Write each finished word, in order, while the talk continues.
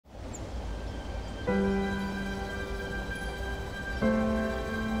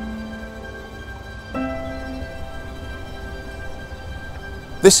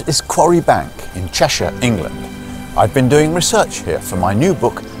This is Quarry Bank in Cheshire, England. I've been doing research here for my new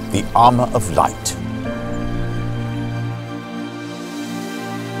book, The Armour of Light.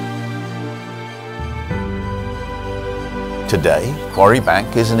 Today, Quarry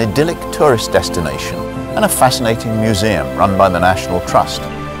Bank is an idyllic tourist destination and a fascinating museum run by the National Trust.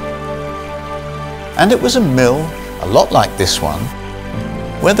 And it was a mill, a lot like this one,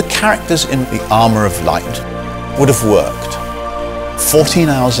 where the characters in The Armour of Light would have worked. 14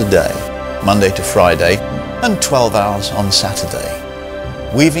 hours a day, Monday to Friday, and 12 hours on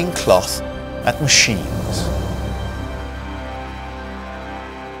Saturday, weaving cloth at machines.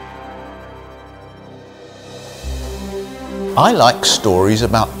 I like stories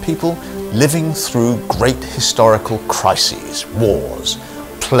about people living through great historical crises, wars,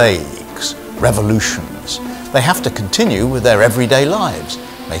 plagues, revolutions. They have to continue with their everyday lives,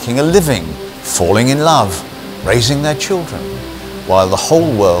 making a living, falling in love, raising their children, while the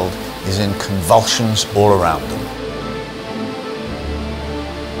whole world is in convulsions all around them.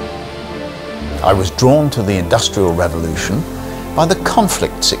 I was drawn to the Industrial Revolution by the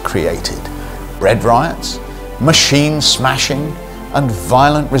conflicts it created: bread riots, machine smashing, and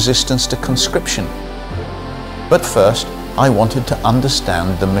violent resistance to conscription. But first, I wanted to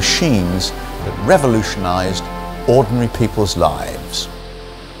understand the machines that revolutionized ordinary people's lives.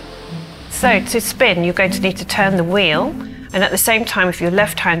 So to spin, you're going to need to turn the wheel, and at the same time, with your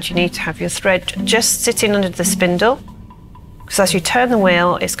left hand, you need to have your thread just sitting under the spindle. So as you turn the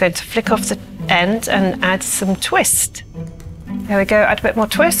wheel, it's going to flick off the end and add some twist. There we go, add a bit more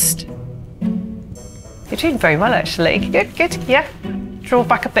twist. You're doing very well, actually. Good, good, yeah. Draw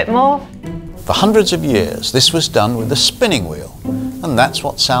back a bit more. For hundreds of years, this was done with a spinning wheel, and that's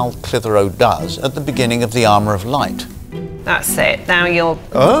what Sal Clitheroe does at the beginning of The Armour of Light. That's it, now you're...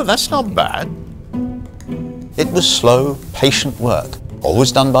 Oh, that's not bad. It was slow, patient work,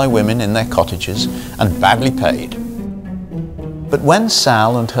 always done by women in their cottages and badly paid. But when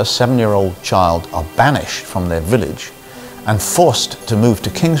Sal and her 7-year-old child are banished from their village and forced to move to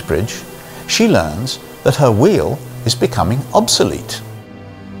Kingsbridge, she learns that her wheel is becoming obsolete.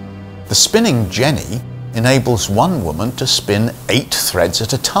 The spinning jenny enables one woman to spin 8 threads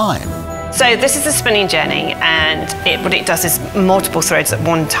at a time. So this is the spinning jenny, and what it does is multiple threads at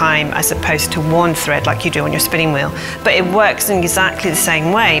one time as opposed to one thread like you do on your spinning wheel. But it works in exactly the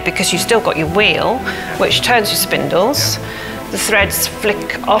same way because you've still got your wheel, which turns your spindles. Yeah. The threads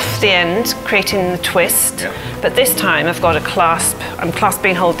flick off the end, creating the twist. Yeah. But this time I've got a clasp. I'm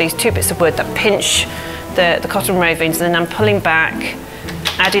clasping hold these 2 bits of wood that pinch the cotton rovings, and then I'm pulling back,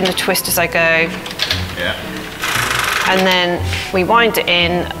 adding the twist as I go. Yeah. And then we wind it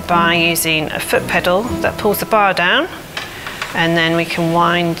in by using a foot pedal that pulls the bar down, and then we can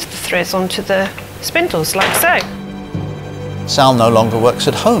wind the threads onto the spindles like so. Sal no longer works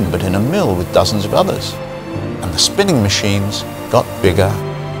at home but in a mill with dozens of others, and the spinning machines got bigger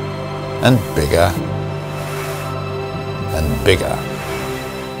and bigger and bigger.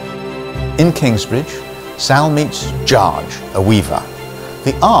 In Kingsbridge, Sal meets George, a weaver.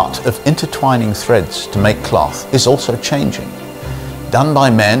 The art of intertwining threads to make cloth is also changing. Done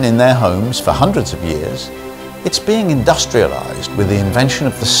by men in their homes for hundreds of years, it's being industrialized with the invention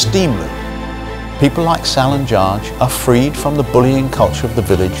of the steam loom. People like Sal and George are freed from the bullying culture of the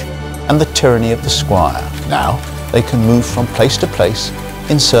village and the tyranny of the squire. Now they can move from place to place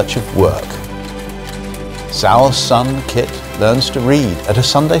in search of work. Sal's son, Kit, learns to read at a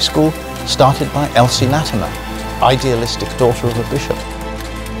Sunday school started by Elsie Latimer, idealistic daughter of a bishop.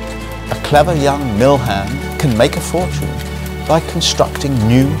 A clever young mill hand can make a fortune by constructing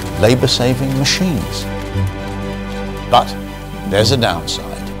new labour-saving machines. But there's a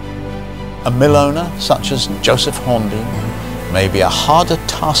downside. A mill owner such as Joseph Hornby may be a harder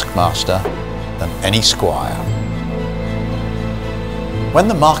taskmaster than any squire. When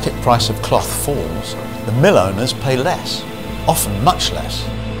the market price of cloth falls, the mill owners pay less, often much less,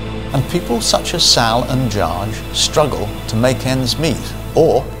 and people such as Sal and George struggle to make ends meet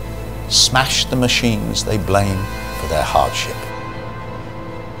or smash the machines they blame for their hardship.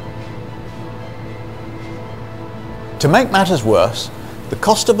 To make matters worse, the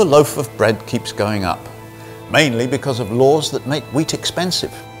cost of a loaf of bread keeps going up, mainly because of laws that make wheat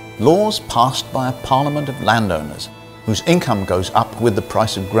expensive, laws passed by a parliament of landowners whose income goes up with the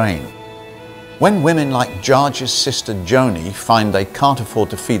price of grain. When women like George's sister Joni find they can't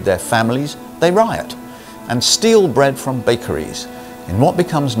afford to feed their families, they riot and steal bread from bakeries in what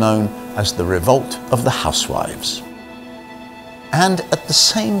becomes known as the Revolt of the Housewives. And at the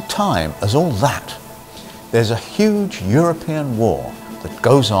same time as all that, there's a huge European war that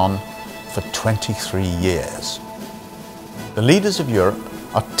goes on for 23 years. The leaders of Europe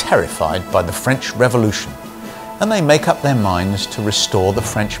are terrified by the French Revolution, and they make up their minds to restore the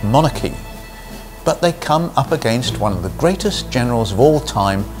French monarchy. But they come up against one of the greatest generals of all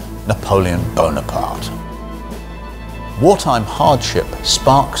time, Napoleon Bonaparte. Wartime hardship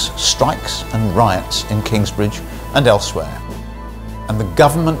sparks strikes and riots in Kingsbridge and elsewhere, and the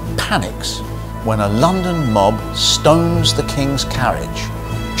government panics when a London mob stones the King's carriage,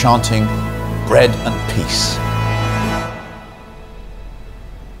 chanting "Bread and Peace."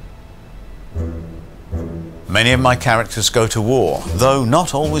 Many of my characters go to war, though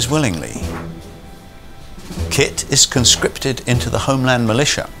not always willingly. Kit is conscripted into the Homeland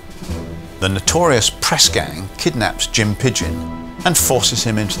Militia. The notorious press gang kidnaps Jim Pigeon and forces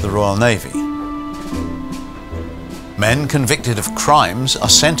him into the Royal Navy. Men convicted of crimes are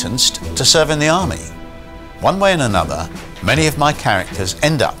sentenced to serve in the army. One way and another, many of my characters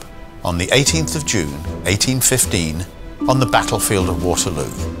end up on the 18th of June, 1815, on the battlefield of Waterloo.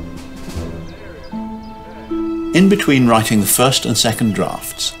 In between writing the first and second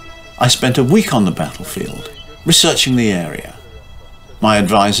drafts, I spent a week on the battlefield, researching the area. My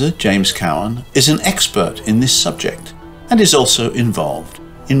advisor, James Cowan, is an expert in this subject and is also involved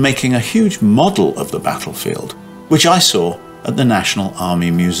in making a huge model of the battlefield, which I saw at the National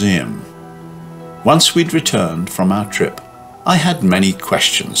Army Museum. Once we'd returned from our trip, I had many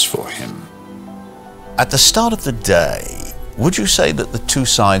questions for him. At the start of the day, would you say that the two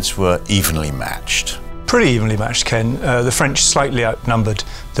sides were evenly matched? Pretty evenly matched, Ken. The French slightly outnumbered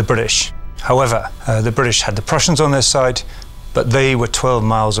the British. However, the British had the Prussians on their side, but they were 12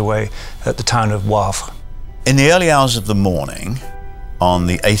 miles away at the town of Wavre. In the early hours of the morning, on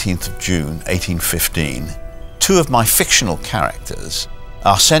the 18th of June, 1815, two of my fictional characters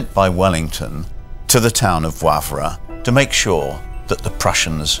are sent by Wellington to the town of Wavre to make sure that the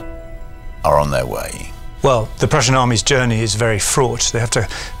Prussians are on their way. Well, the Prussian army's journey is very fraught. They have to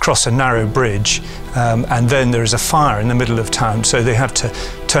cross a narrow bridge, and then there is a fire in the middle of town, so they have to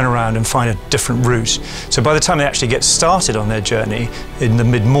turn around and find a different route. So by the time they actually get started on their journey in the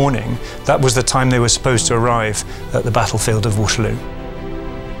mid-morning, that was the time they were supposed to arrive at the battlefield of Waterloo.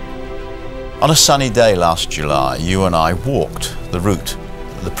 On a sunny day last July, you and I walked the route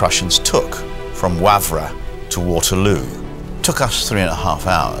that the Prussians took from Wavre to Waterloo. It took us 3.5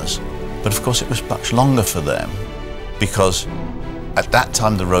 hours. But of course it was much longer for them because at that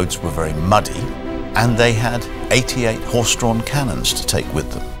time the roads were very muddy and they had 88 horse-drawn cannons to take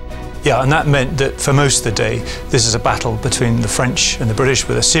with them. Yeah, and that meant that for most of the day this is a battle between the French and the British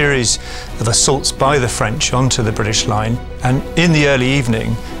with a series of assaults by the French onto the British line. And in the early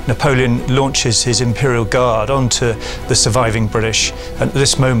evening, Napoleon launches his Imperial Guard onto the surviving British. And at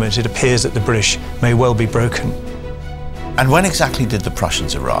this moment it appears that the British may well be broken. And when exactly did the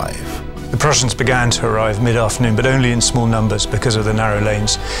Prussians arrive? The Prussians began to arrive mid-afternoon, but only in small numbers because of the narrow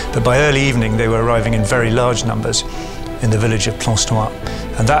lanes. But by early evening, they were arriving in very large numbers in the village of Plancenoit,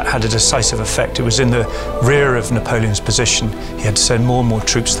 and that had a decisive effect. It was in the rear of Napoleon's position. He had to send more and more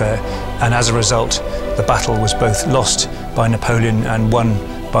troops there, and as a result, the battle was both lost by Napoleon and won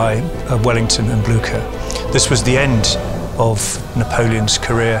by Wellington and Blucher. This was the end of Napoleon's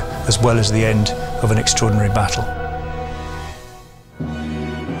career, as well as the end of an extraordinary battle.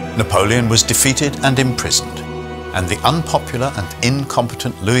 Napoleon was defeated and imprisoned, and the unpopular and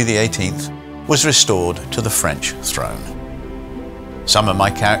incompetent Louis XVIII was restored to the French throne. Some of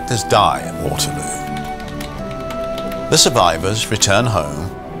my characters die at Waterloo. The survivors return home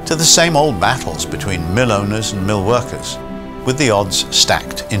to the same old battles between mill owners and mill workers, with the odds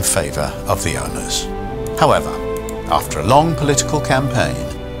stacked in favour of the owners. However, after a long political campaign,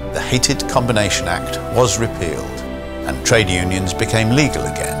 the hated Combination Act was repealed, and trade unions became legal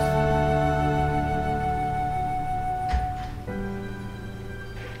again.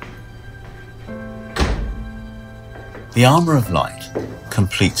 The Armour of Light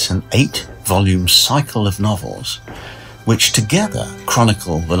completes an 8-volume cycle of novels which together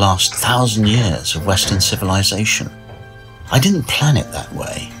chronicle the last 1,000 years of Western civilization. I didn't plan it that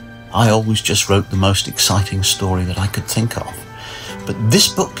way. I always just wrote the most exciting story that I could think of. But this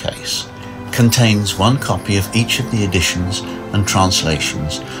bookcase contains one copy of each of the editions and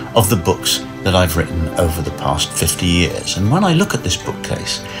translations of the books that I've written over the past 50 years. And when I look at this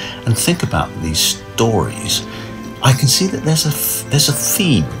bookcase and think about these stories, I can see that there's a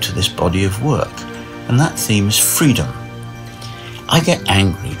theme to this body of work, and that theme is freedom. I get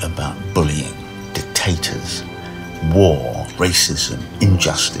angry about bullying, dictators, war, racism,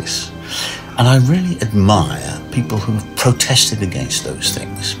 injustice, and I really admire people who have protested against those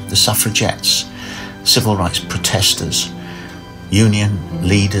things. The suffragettes, civil rights protesters, union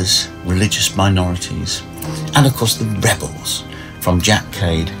leaders, religious minorities, and of course the rebels, from Jack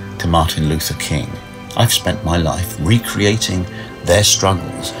Cade to Martin Luther King. I've spent my life recreating their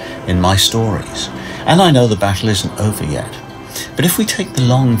struggles in my stories, and I know the battle isn't over yet. But if we take the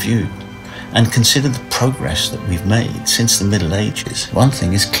long view and consider the progress that we've made since the Middle Ages, one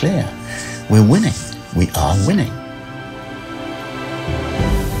thing is clear: we're winning. We are winning.